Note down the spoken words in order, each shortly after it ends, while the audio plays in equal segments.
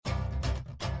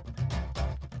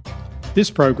This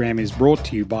program is brought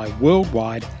to you by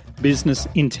Worldwide Business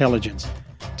Intelligence.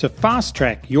 To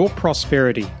fast-track your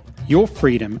prosperity, your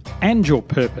freedom, and your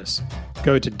purpose,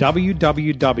 go to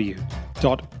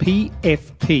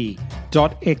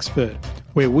www.pfp.expert,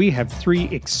 where we have 3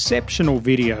 exceptional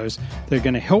videos that are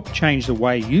going to help change the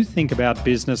way you think about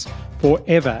business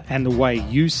forever and the way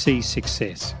you see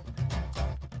success.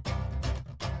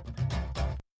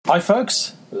 Hi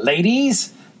folks,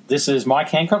 ladies, this is Mike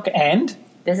Hancock and...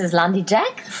 This is Landi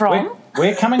Jack from...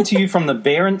 We're coming to you from the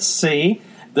Barents Sea,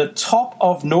 the top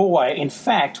of Norway. In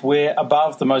fact, we're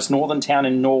above the most northern town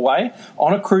in Norway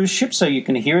on a cruise ship, so you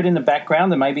can hear it in the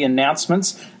background. There may be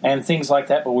announcements and things like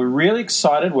that, but we're really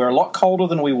excited. We're a lot colder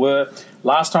than we were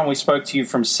last time we spoke to you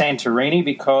from Santorini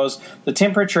because the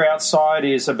temperature outside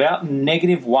is about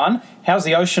 -1. How's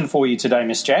the ocean for you today,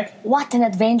 Miss Jack? What an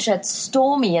adventure. It's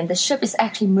stormy and the ship is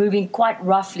actually moving quite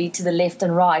roughly to the left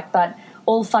and right, but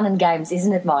all fun and games,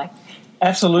 isn't it, Mike?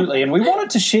 Absolutely, and we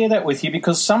wanted to share that with you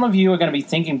because some of you are going to be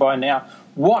thinking by now,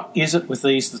 what is it with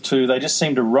these two? They just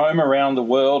seem to roam around the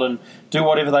world and do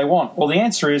whatever they want. Well, the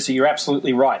answer is that you're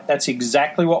absolutely right. That's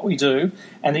exactly what we do.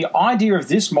 And the idea of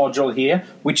this module here,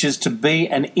 which is to be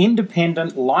an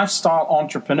independent lifestyle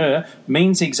entrepreneur,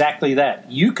 means exactly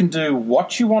that. You can do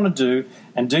what you want to do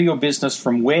and do your business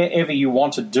from wherever you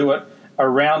want to do it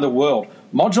around the world.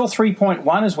 Module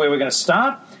 3.1 is where we're going to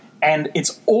start. And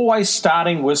it's always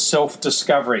starting with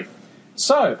self-discovery.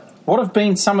 So, what have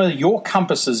been some of your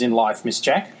compasses in life, Miss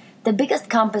Jack? The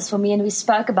biggest compass for me, and we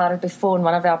spoke about it before in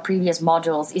one of our previous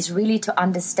modules, is really to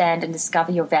understand and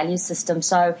discover your value system.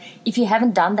 So, if you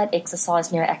haven't done that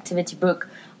exercise in your activity book,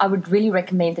 I would really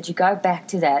recommend that you go back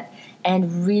to that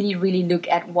and really look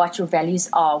at what your values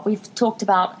are. We've talked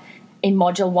about in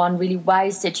Module 1, really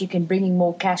ways that you can bring in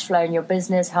more cash flow in your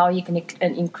business, how you can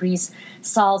increase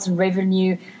sales and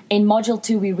revenue. In Module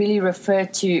 2, we really refer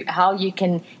to how you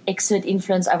can exert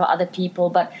influence over other people.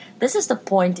 But this is the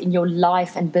point in your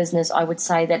life and business, I would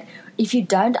say, that if you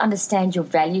don't understand your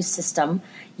value system,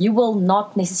 you will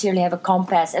not necessarily have a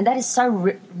compass. And that is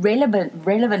so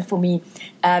relevant for me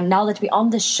now that we're on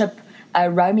the ship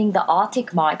roaming the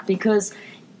Arctic, Mike, because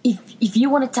if you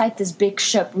want to take this big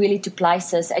ship really to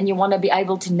places and you want to be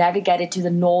able to navigate it to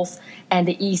the north and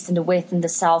the east and the west and the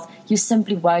south, you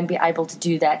simply won't be able to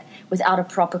do that without a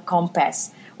proper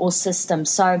compass or system.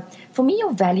 So for me,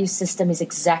 your value system is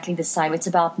exactly the same. It's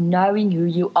about knowing who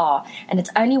you are. And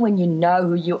it's only when you know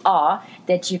who you are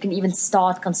that you can even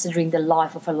start considering the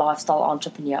life of a lifestyle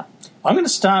entrepreneur. I'm going to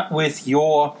start with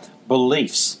your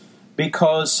beliefs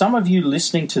because some of you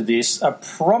listening to this are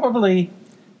probably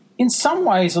in some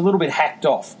ways a little bit hacked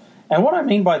off. And what I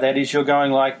mean by that is you're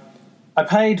going like, I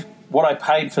paid what I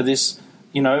paid for this,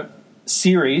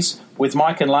 series with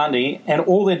Mike and Landi, and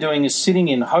all they're doing is sitting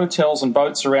in hotels and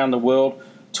boats around the world,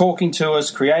 talking to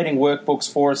us, creating workbooks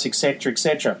for us, etc.,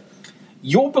 etc.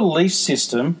 Your belief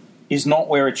system is not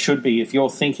where it should be if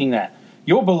you're thinking that.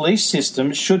 Your belief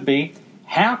system should be,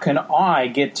 how can I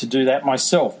get to do that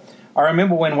myself? I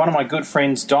remember when one of my good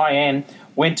friends, Diane,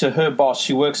 went to her boss,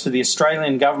 she works for the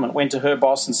Australian government, went to her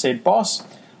boss and said, boss,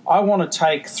 I want to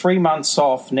take 3 months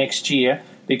off next year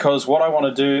because what I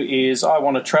want to do is I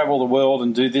want to travel the world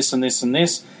and do this and this and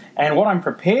this. And what I'm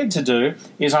prepared to do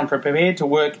is I'm prepared to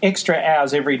work extra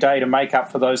hours every day to make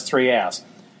up for those 3 hours.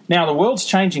 Now, the world's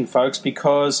changing, folks,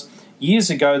 because years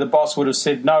ago the boss would have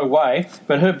said no way,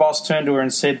 but her boss turned to her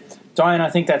and said, Diane, I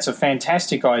think that's a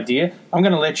fantastic idea. I'm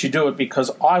going to let you do it because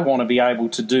I want to be able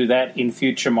to do that in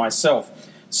future myself.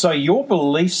 So your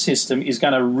belief system is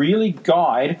going to really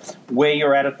guide where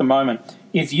you're at the moment.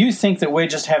 If you think that we're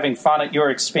just having fun at your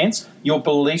expense, your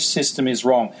belief system is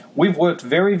wrong. We've worked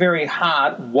very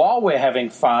hard while we're having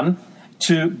fun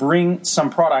to bring some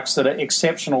products that are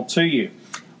exceptional to you.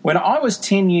 When I was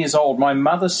 10 years old, my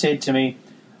mother said to me,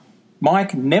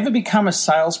 Mike, never become a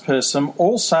salesperson.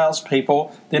 All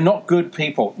salespeople, they're not good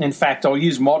people. In fact, I'll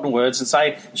use modern words and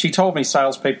say she told me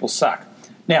salespeople suck.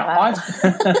 Now, wow.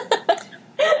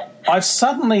 I've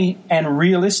suddenly and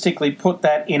realistically put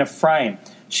that in a frame.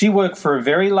 She worked for a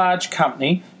very large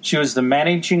company. She was the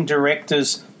managing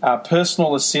director's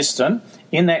personal assistant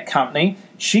in that company.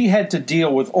 She had to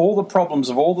deal with all the problems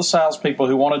of all the salespeople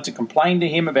who wanted to complain to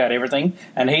him about everything,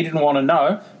 and he didn't want to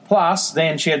know. Plus,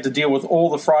 then she had to deal with all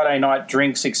the Friday night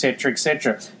drinks, etc.,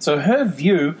 etc. So her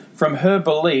view from her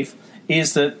belief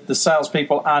is that the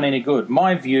salespeople aren't any good.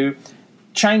 My view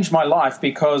changed my life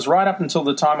because right up until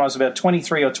the time I was about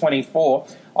 23 or 24,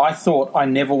 I thought I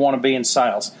never want to be in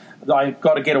sales. I've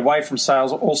got to get away from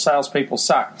sales. All salespeople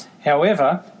suck.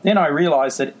 However, then I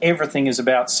realized that everything is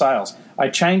about sales. I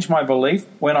changed my belief.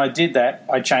 When I did that,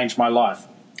 I changed my life.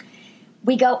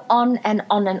 we go on and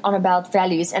on and on about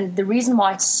values. And the reason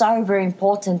why it's so very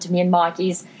important to me and Mike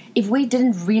is if we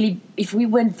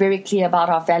weren't very clear about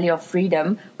our value of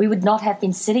freedom, we would not have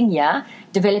been sitting here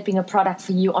developing a product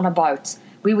for you on a boat.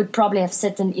 We would probably have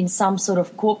sat in some sort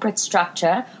of corporate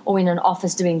structure or in an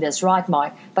office doing this, right,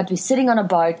 Mike? But we're sitting on a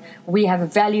boat. We have a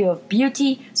value of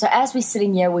beauty. So as we're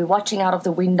sitting here, we're watching out of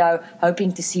the window,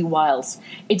 hoping to see whales.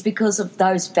 It's because of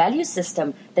those value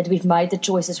system that we've made the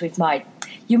choices we've made.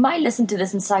 You may listen to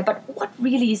this and say, but what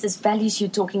really is this values you're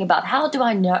talking about? How do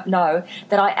I know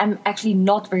that I am actually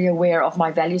not very aware of my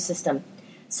value system?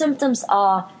 Symptoms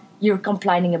are you're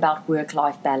complaining about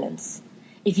work-life balance.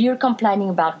 If you're complaining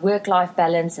about work-life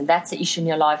balance and that's an issue in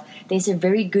your life, there's a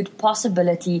very good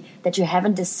possibility that you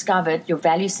haven't discovered your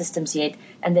value systems yet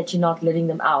and that you're not living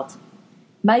them out.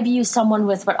 Maybe you're someone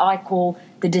with what I call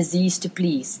the disease to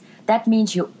please. That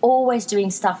means you're always doing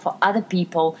stuff for other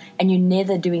people and you're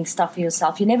never doing stuff for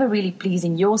yourself. You're never really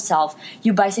pleasing yourself.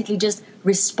 You're basically just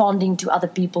responding to other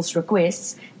people's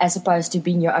requests as opposed to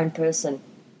being your own person.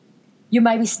 You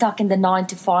may be stuck in the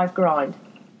 9-to-5 grind.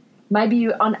 Maybe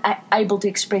you're unable to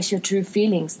express your true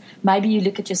feelings. Maybe you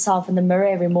look at yourself in the mirror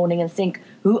every morning and think,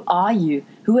 who are you?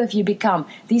 Who have you become?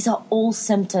 These are all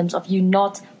symptoms of you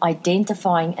not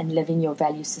identifying and living your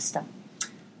value system.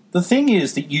 The thing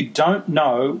is that you don't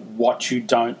know what you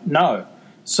don't know.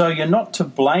 So you're not to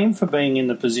blame for being in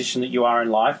the position that you are in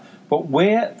life, but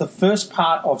where the first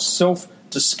part of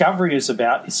self-discovery is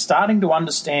about is starting to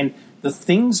understand the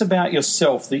things about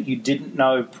yourself that you didn't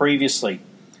know previously.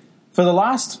 For the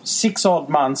last 6 odd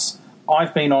months,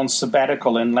 I've been on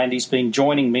sabbatical and Landy's been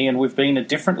joining me and we've been at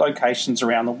different locations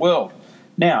around the world.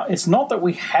 Now, it's not that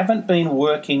we haven't been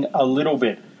working a little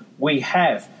bit. We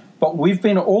have. But we've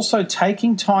been also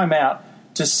taking time out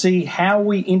to see how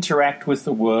we interact with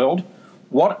the world,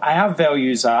 what our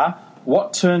values are,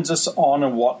 what turns us on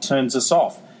and what turns us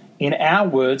off. In our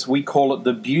words, we call it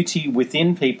the beauty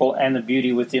within people and the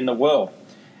beauty within the world.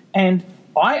 And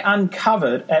I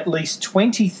uncovered at least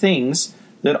 20 things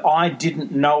that I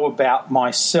didn't know about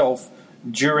myself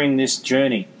during this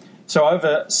journey. So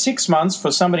over 6 months,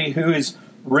 for somebody who is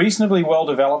reasonably well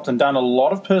developed and done a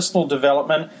lot of personal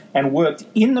development and worked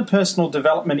in the personal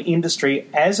development industry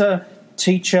as a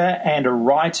teacher and a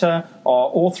writer or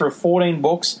author of 14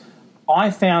 books, I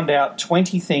found out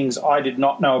 20 things I did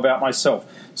not know about myself.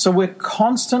 So we're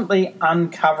constantly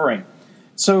uncovering.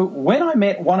 So when I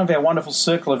met one of our wonderful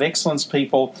Circle of Excellence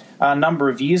people a number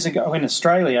of years ago in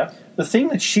Australia, the thing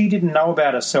that she didn't know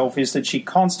about herself is that she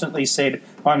constantly said,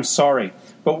 I'm sorry.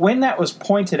 But when that was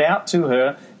pointed out to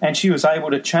her and she was able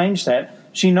to change that,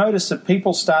 she noticed that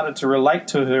people started to relate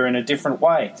to her in a different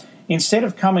way. Instead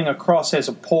of coming across as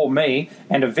a poor me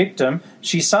and a victim,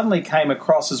 she suddenly came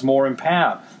across as more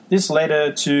empowered. This led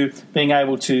her to being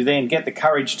able to then get the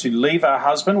courage to leave her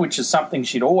husband, which is something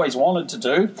she'd always wanted to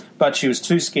do, but she was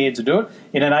too scared to do it.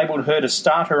 It enabled her to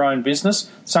start her own business,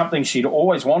 something she'd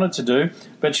always wanted to do,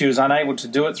 but she was unable to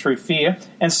do it through fear,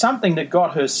 and something that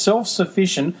got her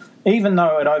self-sufficient, even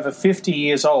though at over 50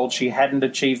 years old she hadn't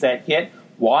achieved that yet.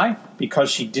 Why? Because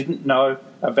she didn't know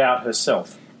about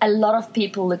herself. A lot of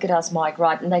people look at us, Mike,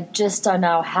 right, and they just don't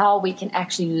know how we can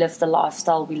actually live the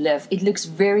lifestyle we live. It looks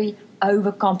very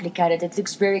overcomplicated, it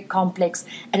looks very complex,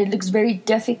 and it looks very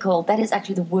difficult. That is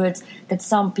actually the words that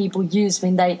some people use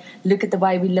when they look at the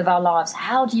way we live our lives.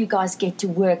 How do you guys get to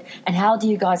work, and how do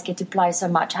you guys get to play so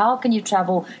much? How can you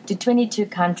travel to 22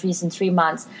 countries in 3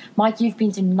 months? Mike, you've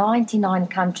been to 99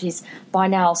 countries by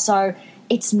now, so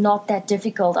it's not that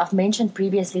difficult. I've mentioned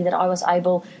previously that I was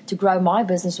able to grow my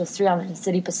business with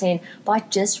 330% by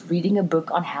just reading a book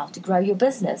on how to grow your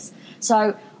business.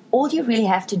 So all you really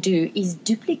have to do is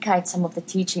duplicate some of the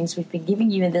teachings we've been giving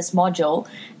you in this module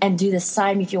and do the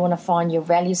same if you want to find your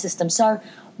value system. So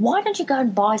why don't you go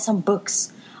and buy some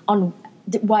books on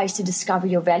ways to discover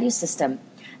your value system?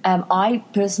 I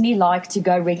personally like to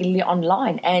go regularly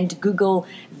online and Google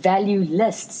value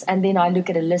lists, and then I look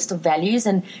at a list of values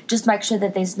and just make sure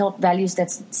that there's not values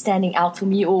that's standing out for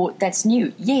me or that's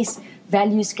new. Yes,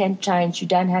 values can change. You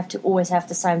don't have to always have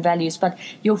the same values, but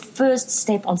your first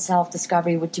step on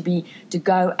self-discovery would be to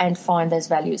go and find those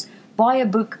values. Buy a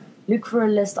book, look for a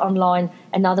list online.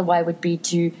 Another way would be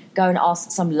to go and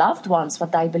ask some loved ones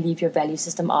what they believe your value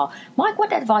system are. Mike,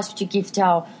 what advice would you give to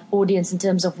our audience in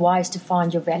terms of ways to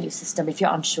find your value system if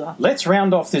you're unsure? Let's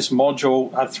round off this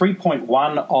module 3.1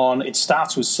 on it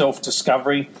starts with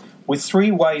self-discovery with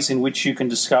 3 ways in which you can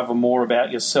discover more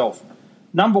about yourself.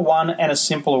 Number 1, and a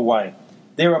simpler way.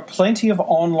 There are plenty of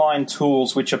online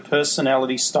tools which are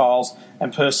personality styles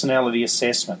and personality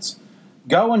assessments.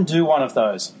 Go and do one of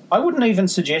those. I wouldn't even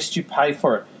suggest you pay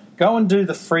for it. Go and do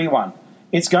the free one.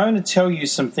 It's going to tell you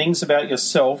some things about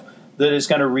yourself that is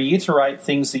going to reiterate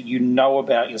things that you know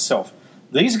about yourself.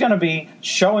 These are going to be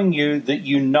showing you that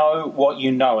you know what you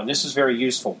know, and this is very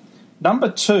useful. Number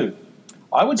 2,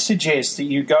 I would suggest that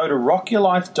you go to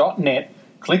rockyourlife.net,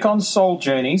 click on Soul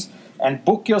Journeys, and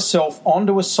book yourself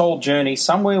onto a soul journey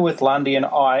somewhere with Lundy and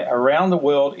I around the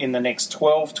world in the next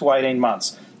 12 to 18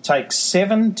 months. Take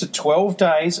 7 to 12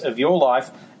 days of your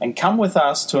life and come with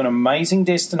us to an amazing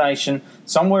destination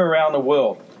somewhere around the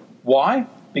world. Why?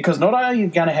 Because not only are you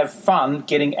going to have fun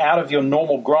getting out of your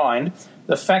normal grind,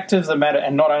 the fact of the matter,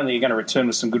 and not only are you going to return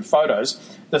with some good photos,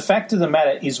 the fact of the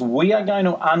matter is we are going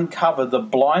to uncover the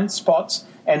blind spots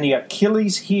and the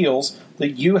Achilles heels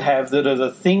that you have that are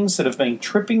the things that have been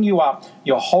tripping you up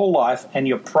your whole life, and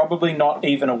you're probably not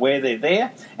even aware they're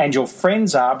there, and your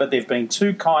friends are, but they've been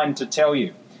too kind to tell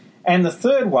you. And the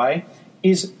third way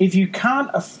is if you can't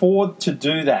afford to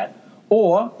do that,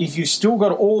 or if you've still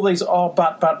got all these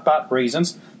but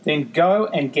reasons, then go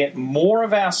and get more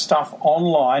of our stuff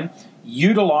online,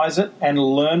 utilize it, and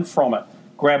learn from it.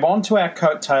 Grab onto our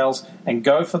coattails and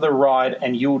go for the ride,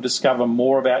 and you will discover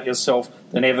more about yourself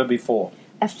than ever before.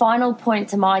 A final point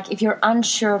to Mike, if you're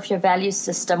unsure of your value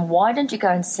system, why don't you go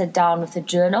and sit down with a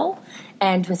journal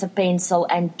and with a pencil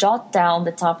and jot down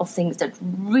the type of things that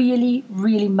really,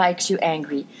 really makes you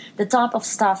angry, the type of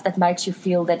stuff that makes you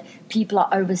feel that people are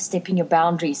overstepping your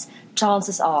boundaries.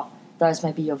 Chances are those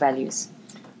may be your values.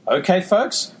 Okay,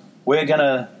 folks, we're going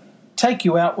to take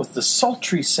you out with the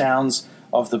sultry sounds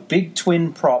of the big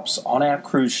twin props on our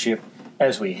cruise ship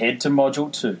as we head to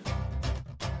Module 2.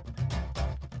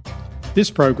 This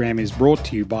program is brought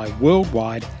to you by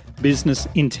Worldwide Business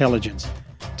Intelligence.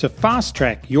 To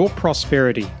fast-track your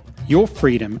prosperity, your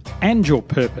freedom, and your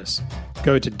purpose,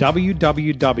 go to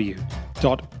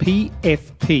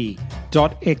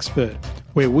www.pfp.expert,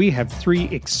 where we have 3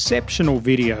 exceptional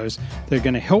videos that are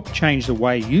going to help change the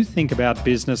way you think about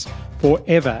business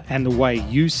forever and the way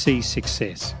you see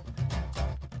success.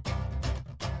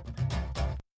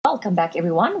 Welcome back,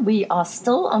 everyone. We are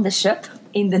still on the ship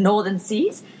in the Northern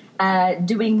Seas,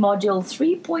 doing Module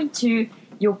 3.2,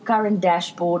 your current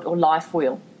dashboard or life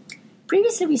wheel.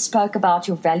 Previously, we spoke about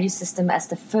your value system as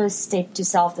the first step to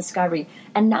self-discovery,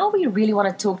 and now we really want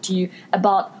to talk to you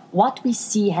about what we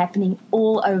see happening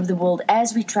all over the world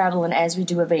as we travel and as we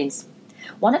do events.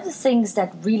 One of the things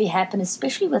that really happen,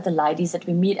 especially with the ladies that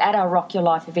we meet at our Rock Your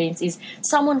Life events, is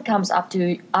someone comes up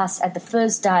to us at the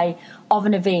first day of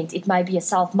an event. It may be a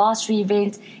self-mastery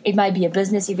event, it may be a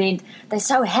business event. They're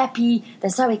so happy, they're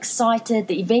so excited,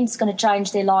 the event's going to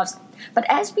change their lives. But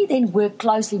as we then work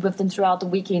closely with them throughout the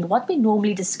weekend, what we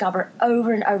normally discover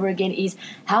over and over again is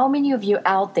how many of you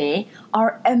out there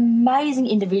are amazing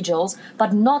individuals,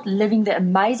 but not living the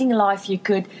amazing life you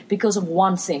could because of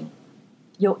one thing: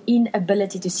 your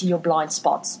inability to see your blind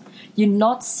spots. You're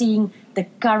not seeing the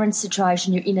current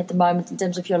situation you're in at the moment in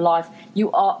terms of your life.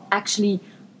 You are actually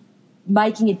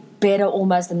making it better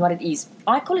almost than what it is.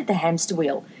 I call it the hamster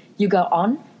wheel. You go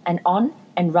on and run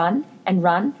and run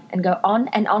and go on,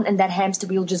 and that hamster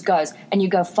wheel just goes, and you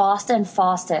go faster and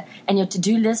faster, and your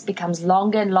to-do list becomes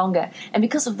longer and longer. And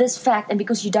because of this fact, and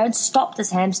because you don't stop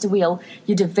this hamster wheel,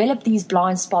 you develop these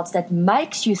blind spots that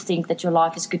makes you think that your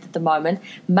life is good at the moment,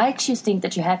 makes you think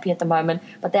that you're happy at the moment,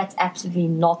 but that's absolutely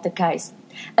not the case.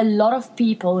 A lot of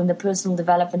people in the personal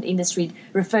development industry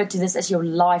refer to this as your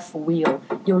life wheel.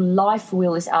 Your life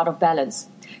wheel is out of balance.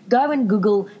 Go and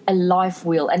Google a life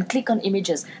wheel and click on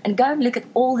images and go and look at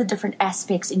all the different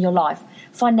aspects in your life.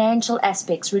 Financial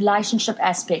aspects, relationship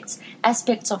aspects,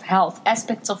 aspects of health,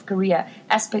 aspects of career,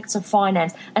 aspects of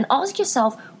finance, and ask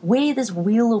yourself where this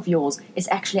wheel of yours is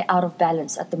actually out of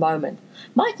balance at the moment.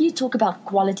 Might you talk about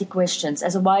quality questions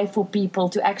as a way for people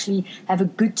to actually have a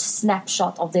good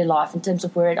snapshot of their life in terms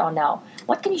of where they are now?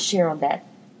 What can you share on that?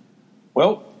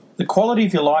 Well, the quality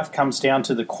of your life comes down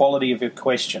to the quality of your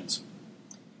questions.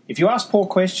 If you ask poor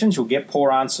questions, you'll get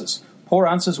poor answers. Poor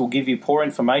answers will give you poor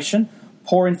information.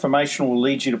 Poor information will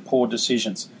lead you to poor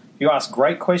decisions. If you ask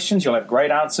great questions, you'll have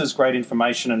great answers, great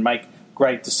information, and make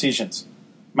great decisions.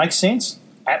 Make sense?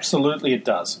 Absolutely it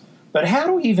does. But how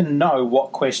do we even know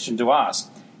what question to ask?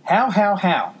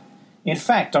 How? In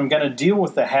fact, I'm going to deal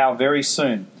with the how very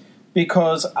soon,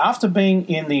 because after being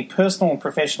in the personal and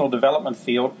professional development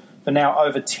field for now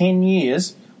over 10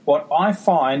 years, what I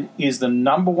find is the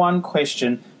number one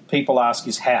question people ask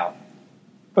is how.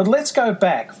 But let's go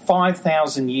back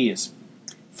 5,000 years.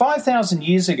 5,000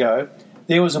 years ago,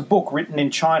 there was a book written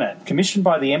in China, commissioned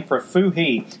by the Emperor Fu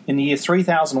He in the year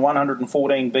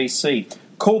 3114 BC,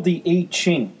 called the I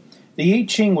Ching. The I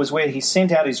Ching was where he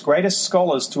sent out his greatest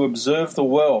scholars to observe the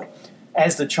world.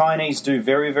 as the Chinese do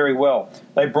very, very well.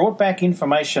 They brought back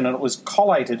information and it was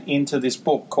collated into this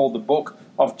book called the Book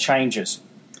of Changes.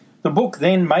 The book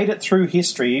then made it through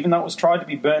history, even though it was tried to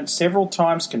be burnt several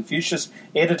times. Confucius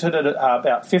edited it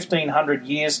about 1,500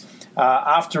 years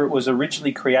after it was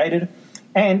originally created,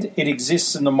 and it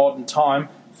exists in the modern time,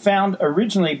 found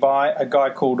originally by a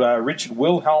guy called Richard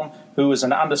Wilhelm, who was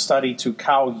an understudy to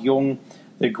Carl Jung,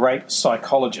 the great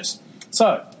psychologist.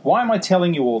 So, why am I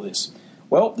telling you all this?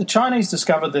 Well, the Chinese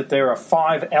discovered that there are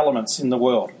 5 elements in the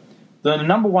world. The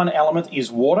number one element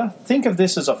is water. Think of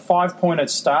this as a 5-pointed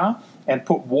star and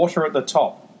put water at the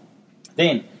top.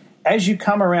 Then, as you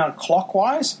come around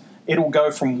clockwise, it'll go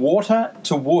from water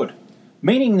to wood.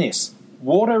 Meaning this,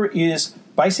 water is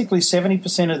basically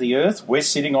 70% of the earth. We're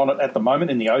sitting on it at the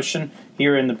moment in the ocean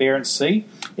here in the Barents Sea.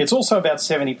 It's also about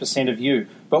 70% of you.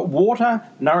 But water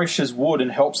nourishes wood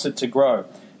and helps it to grow.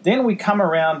 Then we come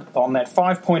around on that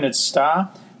 5-pointed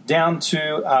star down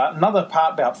to another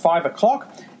part about 5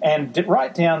 o'clock, and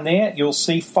right down there you'll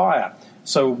see fire.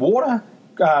 So water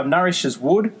nourishes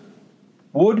wood,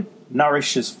 wood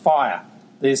nourishes fire.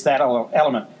 There's that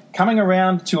element. Coming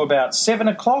around to about 7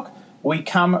 o'clock, we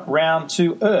come round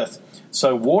to earth.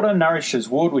 So water nourishes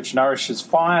wood, which nourishes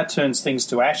fire, turns things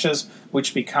to ashes,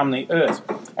 which become the earth.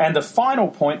 And the final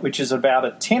point, which is about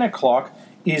at 10 o'clock,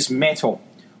 is metal.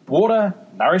 Water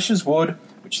nourishes wood,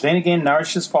 which then again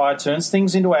nourishes fire, turns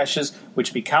things into ashes,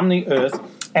 which become the earth,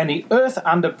 and the earth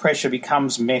under pressure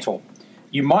becomes metal.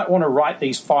 You might want to write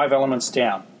these 5 elements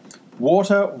down.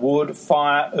 Water, wood,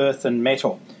 fire, earth, and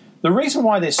metal. The reason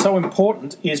why they're so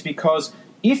important is because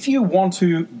if you want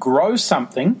to grow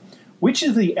something, which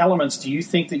of the elements do you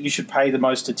think that you should pay the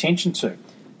most attention to?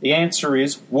 The answer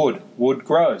is wood. Wood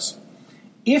grows.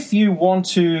 If you want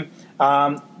to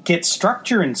get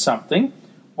structure in something,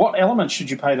 what element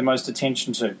should you pay the most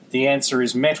attention to? The answer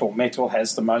is metal. Metal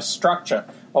has the most structure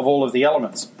of all of the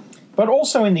elements. But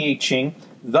also in the I Ching,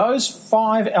 those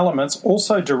 5 elements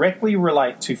also directly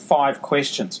relate to 5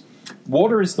 questions.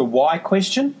 Water is the why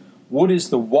question, wood is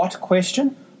the what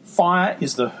question, fire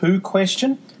is the who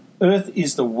question, earth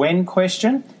is the when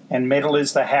question, and metal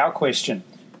is the how question.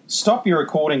 Stop your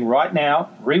recording right now,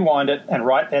 rewind it, and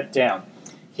write that down.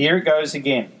 Here it goes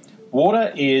again.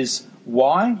 Water is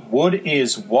why, wood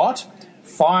is what,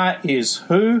 fire is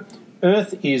who,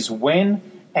 earth is when,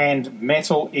 and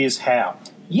metal is how.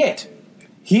 Yet,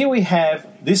 here we have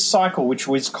this cycle, which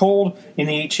was called in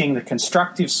the I Ching the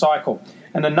constructive cycle.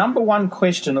 And the number one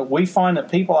question that we find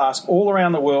that people ask all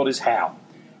around the world is how.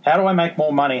 How do I make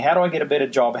more money? How do I get a better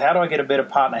job? How do I get a better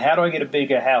partner? How do I get a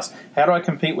bigger house? How do I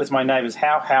compete with my neighbours?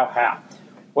 How?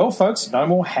 Well, folks, no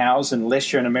more hows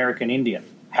unless you're an American Indian.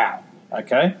 How?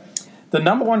 Okay? The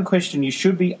number one question you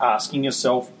should be asking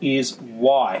yourself is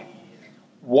why?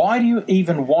 Why do you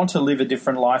even want to live a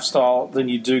different lifestyle than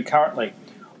you do currently?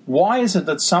 Why is it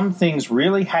that some things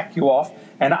really hack you off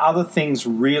and other things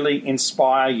really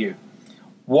inspire you?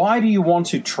 Why do you want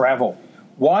to travel?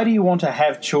 Why do you want to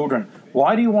have children?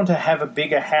 Why do you want to have a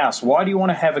bigger house? Why do you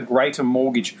want to have a greater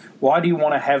mortgage? Why do you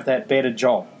want to have that better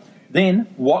job? Then,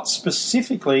 what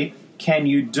specifically can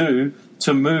you do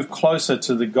to move closer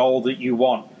to the goal that you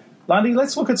want? Lundy,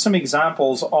 let's look at some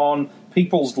examples on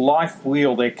people's life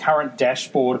wheel, their current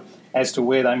dashboard, as to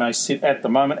where they may sit at the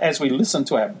moment, as we listen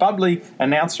to our bubbly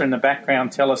announcer in the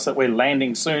background tell us that we're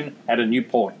landing soon at a new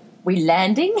port. We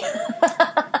landing?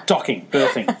 Docking,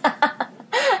 berthing.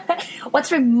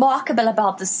 What's remarkable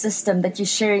about the system that you're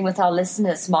sharing with our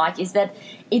listeners, Mike, is that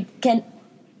it can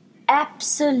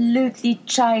absolutely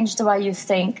change the way you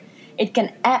think. It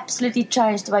can absolutely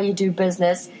change the way you do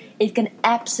business. It can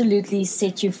absolutely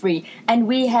set you free. And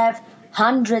we have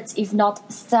hundreds, if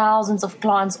not thousands of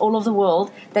clients all over the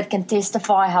world that can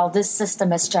testify how this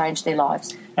system has changed their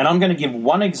lives. And I'm going to give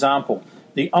one example.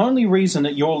 The only reason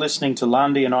that you're listening to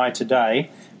Lundy and I today,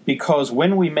 because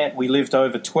when we met we lived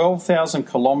over 12,000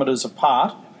 kilometres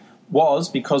apart, was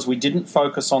because we didn't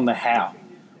focus on the how.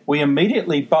 We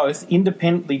immediately both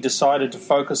independently decided to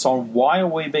focus on why are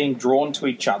we being drawn to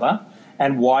each other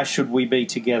and why should we be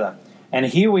together. And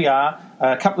here we are,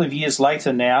 a couple of years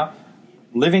later now,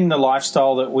 living the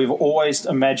lifestyle that we've always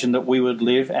imagined that we would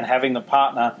live and having the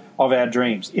partner of our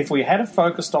dreams. If we had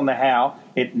focused on the how,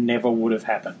 it never would have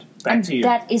happened. Back to you.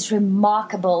 That is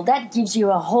remarkable. That gives you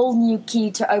a whole new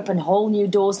key to open whole new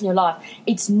doors in your life.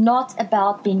 It's not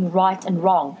about being right and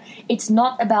wrong. It's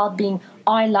not about being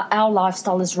our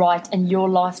lifestyle is right and your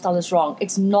lifestyle is wrong.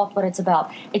 It's not what it's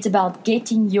about. It's about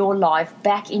getting your life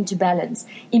back into balance.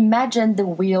 Imagine the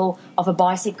wheel of a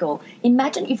bicycle.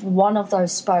 Imagine if one of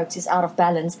those spokes is out of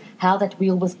balance, how that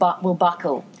wheel will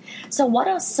buckle. So what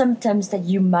are symptoms that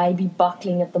you may be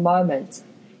buckling at the moment?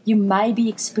 You may be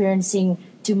experiencing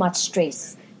too much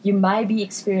stress. You may be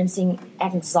experiencing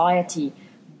anxiety,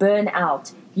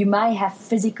 burnout. You may have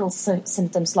physical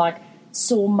symptoms like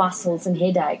sore muscles and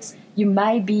headaches. You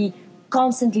may be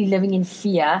constantly living in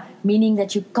fear, meaning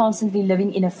that you're constantly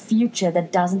living in a future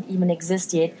that doesn't even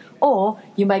exist yet. Or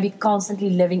you may be constantly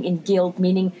living in guilt,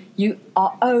 meaning you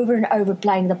are over and over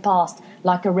playing the past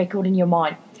like a record in your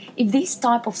mind. If these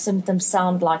type of symptoms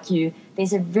sound like you,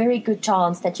 there's a very good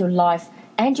chance that your life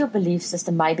and your belief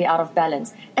system may be out of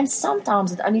balance. And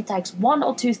sometimes it only takes one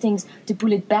or two things to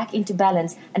pull it back into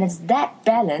balance. And it's that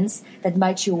balance that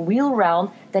makes your wheel round,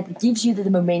 that gives you the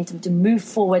momentum to move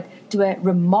forward to a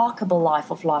remarkable life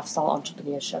of lifestyle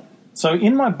entrepreneurship. So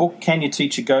in my book, Can You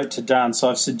Teach a Goat to Dance,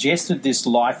 I've suggested this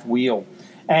life wheel.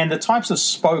 And the types of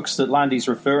spokes that Lundy's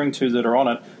referring to that are on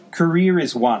it, career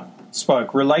is one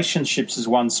spoke, relationships is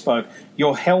one spoke,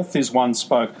 your health is one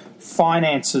spoke,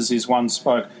 finances is one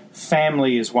spoke,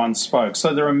 family is one spoke.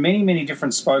 So there are many, many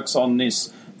different spokes on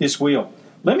this wheel.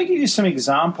 Let me give you some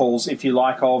examples, if you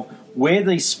like, of where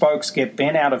these spokes get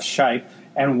bent out of shape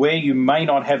and where you may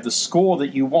not have the score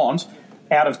that you want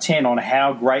out of 10 on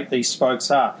how great these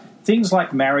spokes are. Things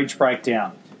like marriage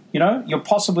breakdown. You know, you're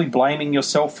possibly blaming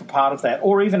yourself for part of that,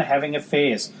 or even having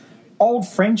affairs. Old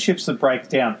friendships that break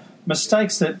down.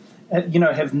 Mistakes that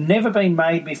have never been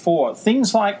made before.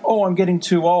 Things like, oh, I'm getting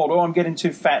too old, oh, I'm getting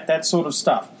too fat, that sort of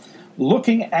stuff.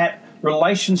 Looking at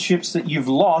relationships that you've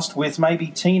lost with maybe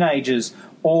teenagers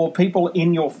or people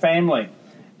in your family.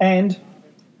 And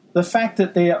the fact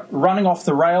that they're running off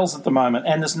the rails at the moment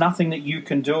and there's nothing that you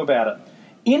can do about it.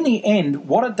 In the end,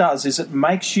 what it does is it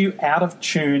makes you out of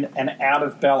tune and out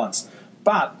of balance.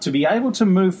 But to be able to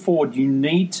move forward, you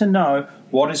need to know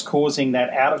what is causing that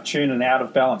out of tune and out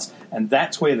of balance. And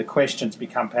that's where the questions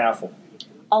become powerful.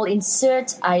 I'll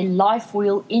insert a life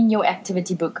wheel in your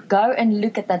activity book. Go and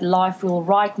look at that life wheel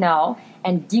right now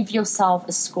and give yourself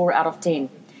a score out of 10.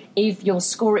 If your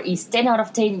score is 10 out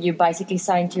of 10, you're basically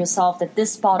saying to yourself that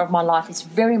this part of my life is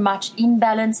very much in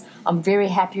balance. I'm very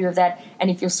happy with that. And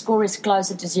if your score is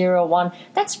closer to 0 or 1,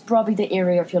 that's probably the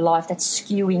area of your life that's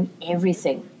skewing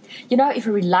everything. You know, if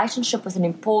a relationship with an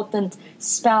important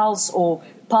spouse or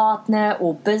partner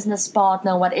or business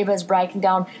partner, whatever is breaking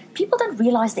down, people don't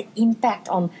realize the impact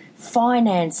on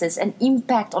finances and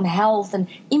impact on health and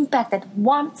impact that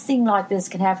one thing like this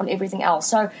can have on everything else.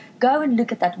 So go and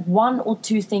look at that one or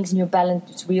two things in your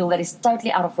balance wheel that is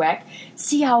totally out of whack.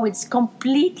 See how it's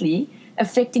completely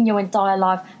affecting your entire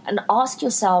life and ask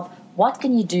yourself, what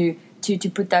can you do to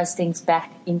put those things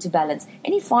back into balance?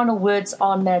 Any final words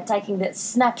on taking the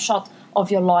snapshot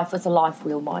of your life with a life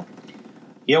wheel, Mike?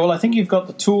 Yeah, well, I think you've got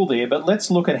the tool there, but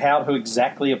let's look at how to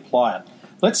exactly apply it.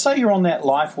 Let's say you're on that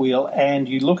life wheel and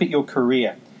you look at your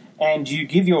career and you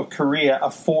give your career a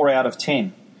 4 out of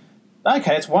 10.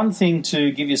 Okay, it's one thing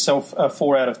to give yourself a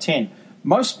 4 out of 10.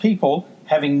 Most people,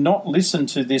 having not listened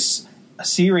to this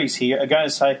series here, are going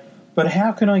to say, but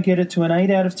how can I get it to an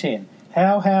 8 out of 10?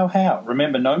 How?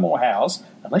 Remember, no more hows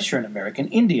unless you're an American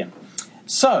Indian.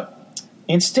 So,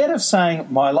 instead of saying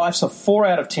my life's a 4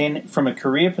 out of 10 from a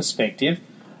career perspective,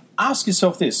 ask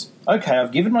yourself this. Okay,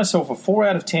 I've given myself a 4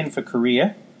 out of 10 for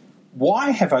career.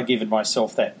 Why have I given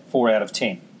myself that 4 out of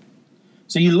 10?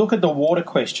 So you look at the water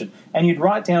question and you'd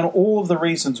write down all of the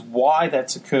reasons why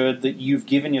that's occurred, that you've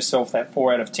given yourself that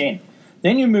 4 out of 10.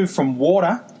 Then you move from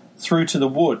water through to the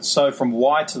wood, so from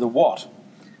why to the what.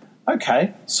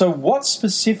 Okay, so what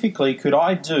specifically could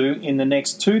I do in the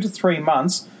next 2 to 3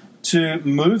 months to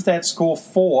move that score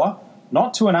 4,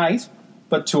 not to an 8,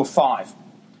 but to a 5?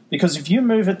 Because if you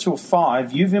move it to a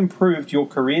 5, you've improved your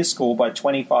career score by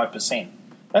 25%.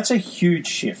 That's a huge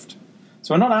shift.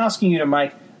 So we're not asking you to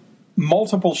make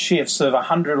multiple shifts of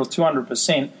 100 or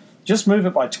 200%. Just move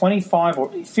it by 25 or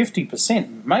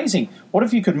 50%. Amazing. What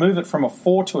if you could move it from a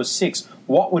 4 to a 6?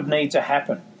 What would need to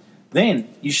happen? Then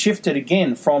you shift it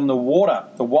again from the water,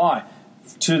 the why,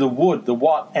 to the wood, the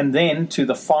what, and then to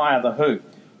the fire, the who.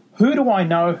 Who do I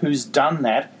know who's done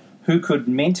that, who could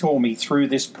mentor me through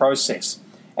this process?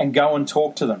 And go and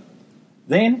talk to them.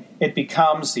 Then it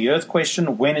becomes the earth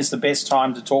question, when is the best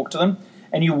time to talk to them?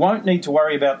 And you won't need to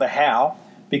worry about the how,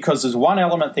 because there's one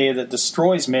element there that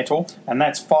destroys metal, and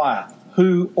that's fire.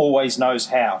 Who always knows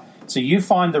how. So you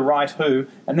find the right who,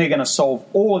 and they're going to solve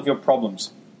all of your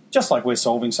problems, just like we're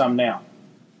solving some now.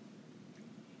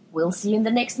 We'll see you in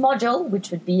the next module, which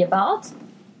would be about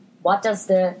what does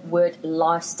the word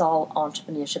lifestyle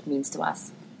entrepreneurship means to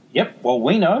us. Yep, well,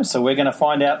 we know, so we're going to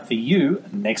find out for you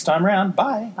next time round.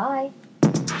 Bye. Bye.